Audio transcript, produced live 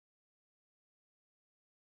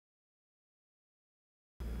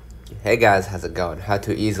Hey guys, how's it going? How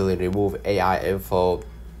to easily remove AI info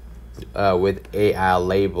with AI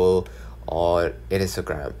label on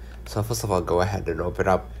Instagram. So first of all, go ahead and open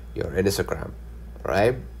up your Instagram,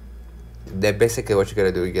 right? Then basically what you're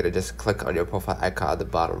gonna do, you're gonna just click on your profile icon at the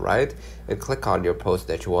bottom right and click on your post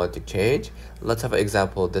that you want to change. Let's have an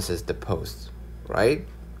example. This is the post, right?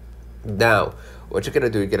 Now, what you're gonna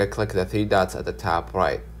do, you're gonna click the three dots at the top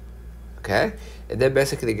right, okay? And then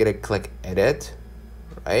basically you're gonna click edit,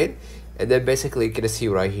 right? And then basically you can see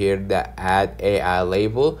right here the add AI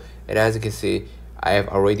label, and as you can see I have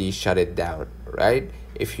already shut it down, right?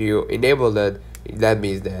 If you enable it, that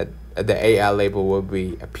means that the AI label will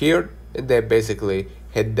be appeared, and then basically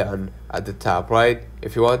hit done at the top right.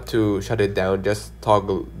 If you want to shut it down, just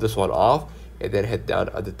toggle this one off and then hit down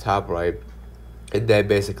at the top right, and then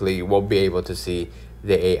basically you won't be able to see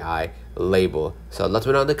the AI label. So let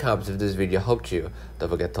me know in the comments if this video helped you. Don't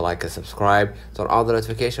forget to like and subscribe, turn on the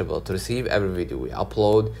notification bell to receive every video we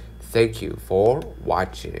upload. Thank you for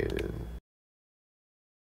watching.